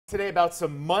Today about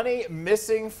some money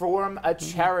missing from a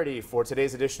charity for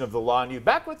today's edition of The Law and You.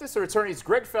 Back with us are attorneys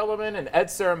Greg Fellerman and Ed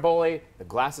Saramboli. The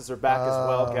glasses are back as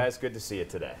well, guys. Good to see you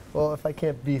today. Well, if I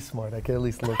can't be smart, I can at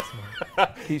least look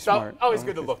smart. He's smart. Always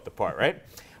good to look the part, right?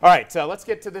 All right, let's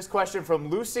get to this question from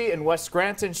Lucy in West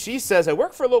Scranton. She says, I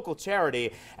work for a local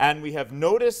charity and we have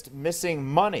noticed missing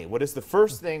money. What is the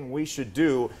first thing we should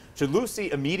do? Should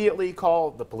Lucy immediately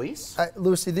call the police?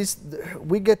 Lucy,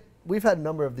 we've had a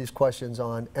number of these questions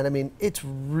on, and I mean, it's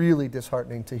really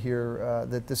disheartening to hear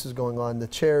that this is going on. The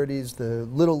charities, the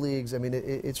little leagues, I mean,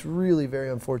 it's really very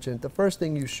unfortunate. The first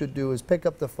thing you should do is pick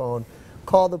up the phone,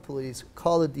 call the police,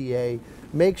 call the DA,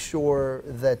 make sure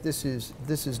that this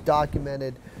is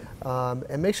documented,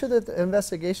 and make sure that the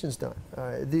investigation's done.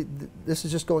 This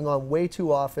is just going on way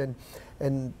too often,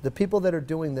 and the people that are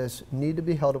doing this need to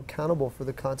be held accountable for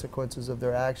the consequences of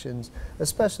their actions,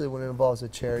 especially when it involves a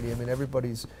charity. I mean,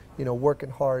 everybody's working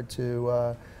hard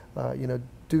to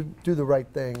do the right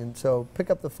thing, and so pick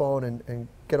up the phone and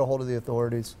get a hold of the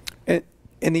authorities.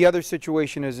 And the other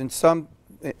situation is in some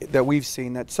that we've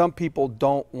seen that some people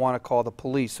don't want to call the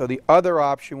police. So the other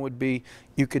option would be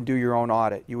you can do your own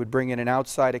audit. You would bring in an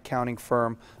outside accounting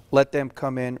firm, let them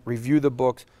come in, review the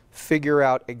books, figure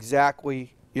out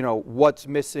exactly what's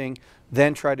missing,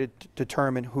 then try to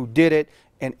determine who did it.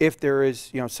 And if there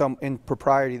is some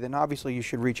impropriety, then obviously you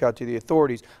should reach out to the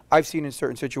authorities. I've seen in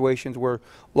certain situations where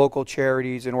local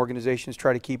charities and organizations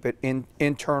try to keep it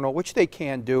internal, which they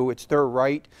can do. It's their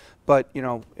right. But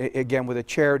again, with a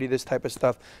charity, this type of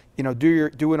stuff,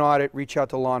 do an audit, reach out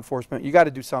to law enforcement. You got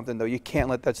to do something though. You can't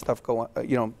let that stuff go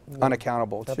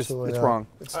unaccountable. It's just wrong.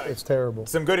 It's terrible.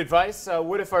 Some good advice.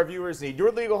 What if our viewers need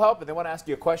your legal help and they want to ask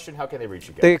you a question? How can they reach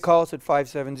you guys? They can call us at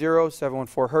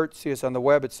 570-714-HURT. See us on the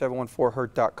web at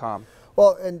 714hurt.com.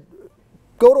 Well, and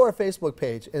go to our Facebook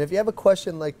page, and if you have a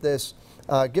question like this,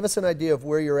 give us an idea of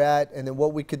where you're at, and then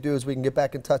what we could do is we can get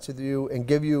back in touch with you and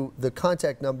give you the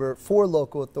contact number for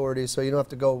local authorities, so you don't have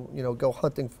to go go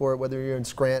hunting for it, whether you're in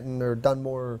Scranton or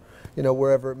Dunmore, or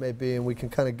wherever it may be, and we can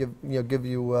kind of give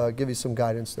you some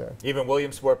guidance there. Even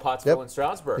Williamsport, Pottsville, and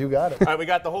Stroudsburg. You got it. All right, we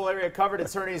got the whole area covered.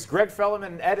 Attorneys Greg Fellerman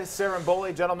and Ed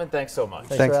Saramboli. Gentlemen, thanks so much.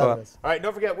 Thanks for having us. All right,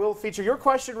 don't forget, we'll feature your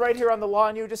question right here on The Law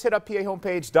and You. Just hit up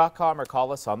PAHomepage.com or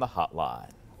call us on the hotline.